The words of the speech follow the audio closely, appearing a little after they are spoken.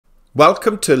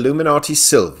Welcome to Illuminati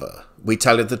Silver. We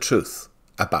tell you the truth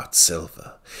about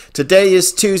silver. Today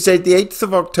is Tuesday the 8th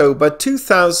of October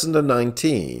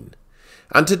 2019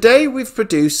 and today we've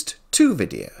produced two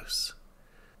videos.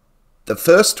 The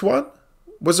first one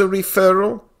was a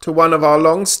referral to one of our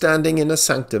long-standing Inner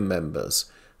Sanctum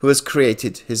members who has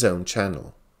created his own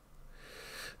channel.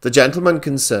 The gentleman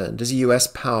concerned is a US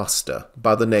pastor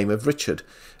by the name of Richard,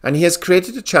 and he has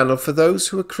created a channel for those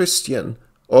who are Christian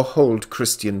or hold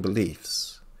Christian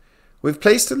beliefs. We've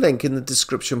placed a link in the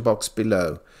description box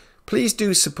below. Please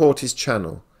do support his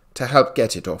channel to help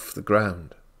get it off the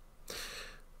ground.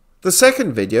 The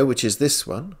second video, which is this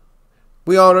one,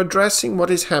 we are addressing what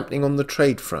is happening on the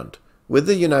trade front with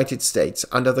the United States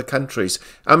and other countries,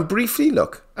 and briefly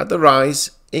look at the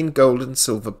rise in gold and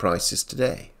silver prices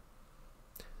today.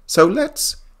 So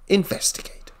let's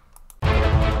investigate.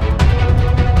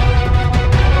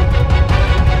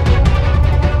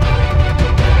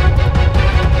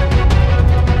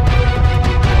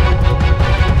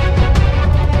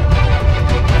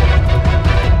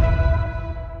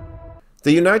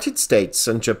 The United States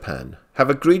and Japan have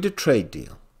agreed a trade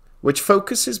deal which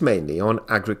focuses mainly on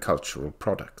agricultural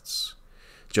products.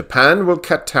 Japan will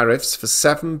cut tariffs for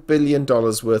 $7 billion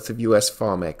worth of US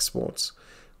farm exports,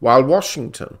 while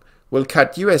Washington will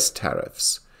cut US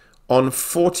tariffs on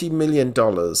 $40 million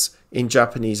in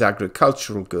Japanese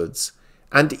agricultural goods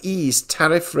and ease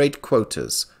tariff rate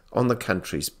quotas on the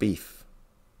country's beef.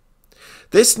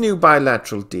 This new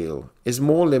bilateral deal is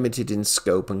more limited in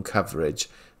scope and coverage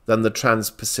than the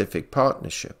Trans-Pacific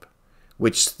Partnership,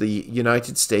 which the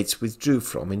United States withdrew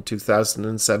from in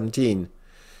 2017,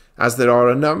 as there are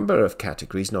a number of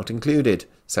categories not included,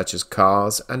 such as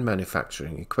cars and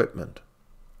manufacturing equipment.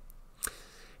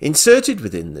 Inserted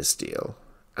within this deal,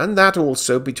 and that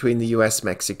also between the US,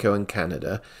 Mexico and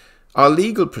Canada, are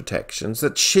legal protections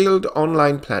that shield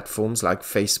online platforms like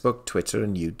Facebook, Twitter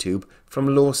and YouTube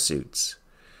from lawsuits,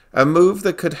 a move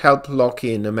that could help lock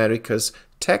in America's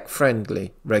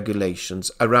tech-friendly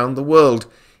regulations around the world,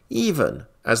 even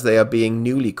as they are being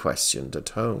newly questioned at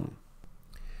home.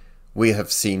 We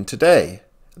have seen today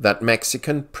that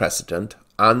Mexican President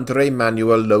Andrés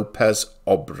Manuel López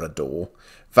Obrador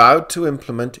vowed to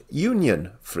implement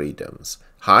union freedoms,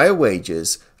 higher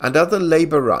wages and other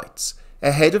labor rights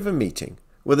ahead of a meeting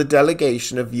with a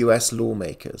delegation of US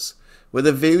lawmakers with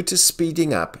a view to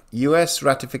speeding up US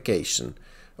ratification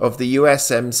of the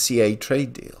USMCA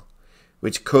trade deal,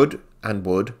 which could and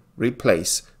would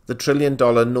replace the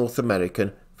trillion-dollar North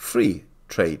American Free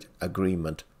Trade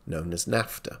Agreement known as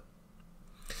NAFTA.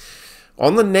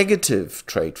 On the negative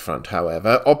trade front,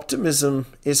 however, optimism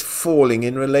is falling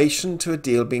in relation to a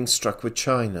deal being struck with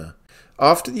China,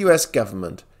 after the US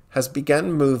government has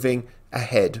begun moving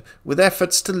ahead with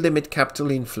efforts to limit capital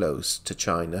inflows to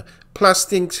China, plus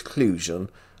the inclusion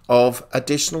of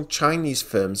additional Chinese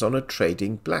firms on a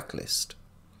trading blacklist.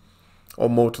 Or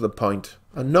more to the point,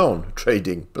 a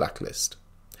non-trading blacklist.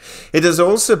 It has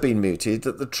also been mooted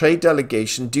that the trade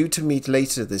delegation due to meet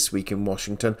later this week in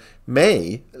Washington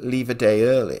may leave a day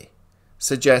early,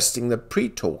 suggesting that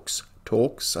pre-talks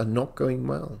are not going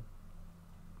well.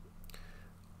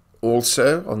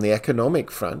 Also, on the economic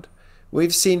front,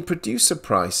 we've seen producer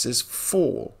prices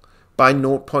fall by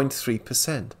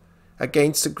 0.3%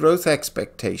 against a growth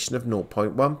expectation of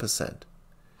 0.1%.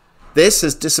 This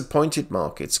has disappointed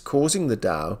markets, causing the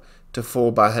Dow to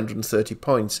fall by 130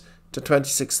 points to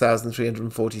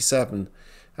 26,347,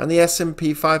 and the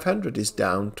S&P 500 is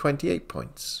down 28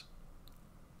 points.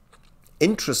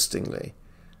 Interestingly,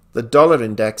 the dollar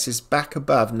index is back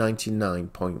above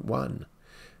 99.1,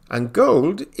 and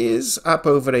gold is up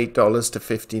over $8 to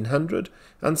 1,500,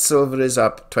 and silver is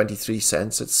up 23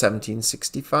 cents at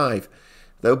 17.65,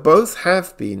 though both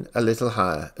have been a little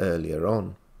higher earlier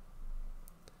on.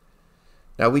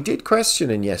 Now, we did question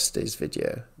in yesterday's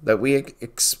video that we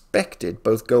expected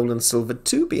both gold and silver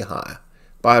to be higher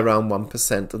by around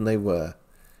 1% than they were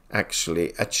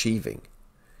actually achieving.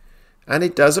 And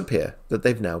it does appear that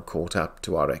they've now caught up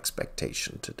to our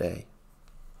expectation today.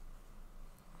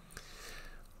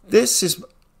 This is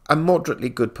a moderately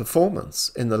good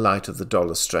performance in the light of the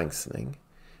dollar strengthening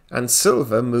and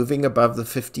silver moving above the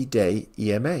 50-day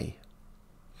EMA.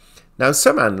 Now,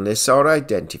 some analysts are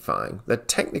identifying that,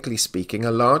 technically speaking, a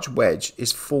large wedge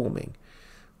is forming,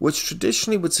 which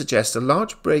traditionally would suggest a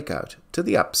large breakout to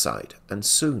the upside, and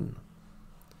soon.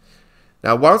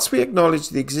 Now, whilst we acknowledge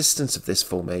the existence of this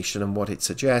formation and what it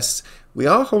suggests, we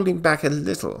are holding back a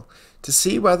little to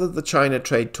see whether the China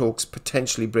trade talks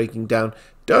potentially breaking down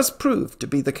does prove to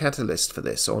be the catalyst for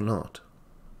this or not.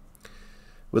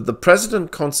 With the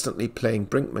president constantly playing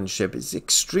brinkmanship, it's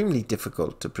extremely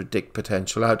difficult to predict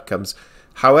potential outcomes.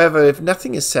 However, if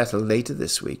nothing is settled later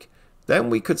this week, then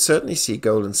we could certainly see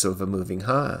gold and silver moving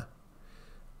higher.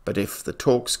 But if the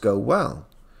talks go well,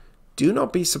 do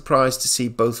not be surprised to see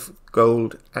both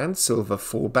gold and silver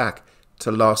fall back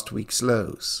to last week's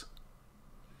lows.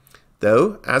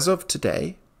 Though, as of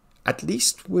today, at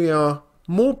least we are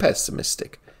more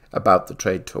pessimistic about the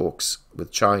trade talks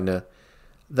with China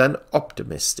than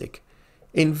optimistic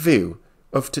in view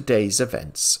of today's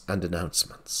events and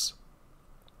announcements.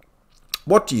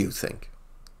 What do you think?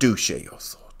 Do share your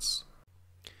thoughts.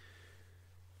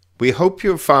 We hope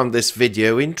you have found this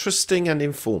video interesting and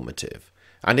informative,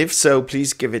 and if so,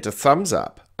 please give it a thumbs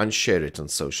up and share it on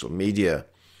social media.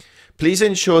 Please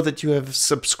ensure that you have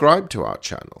subscribed to our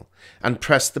channel and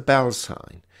press the bell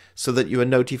sign so that you are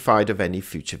notified of any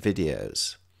future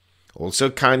videos. Also,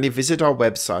 kindly visit our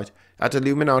website at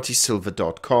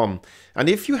illuminatisilver.com, and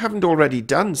if you haven't already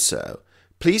done so,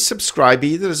 please subscribe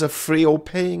either as a free or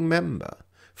paying member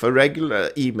for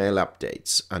regular email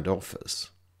updates and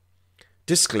offers.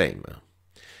 Disclaimer: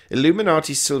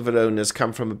 Illuminati Silver owners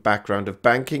come from a background of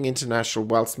banking, international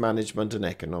wealth management and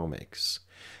economics.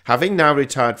 Having now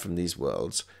retired from these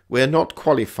worlds, we are not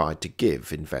qualified to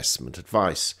give investment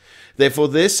advice. Therefore,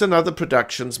 this and other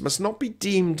productions must not be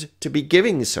deemed to be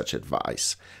giving such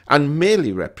advice and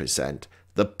merely represent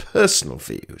the personal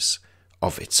views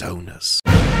of its owners.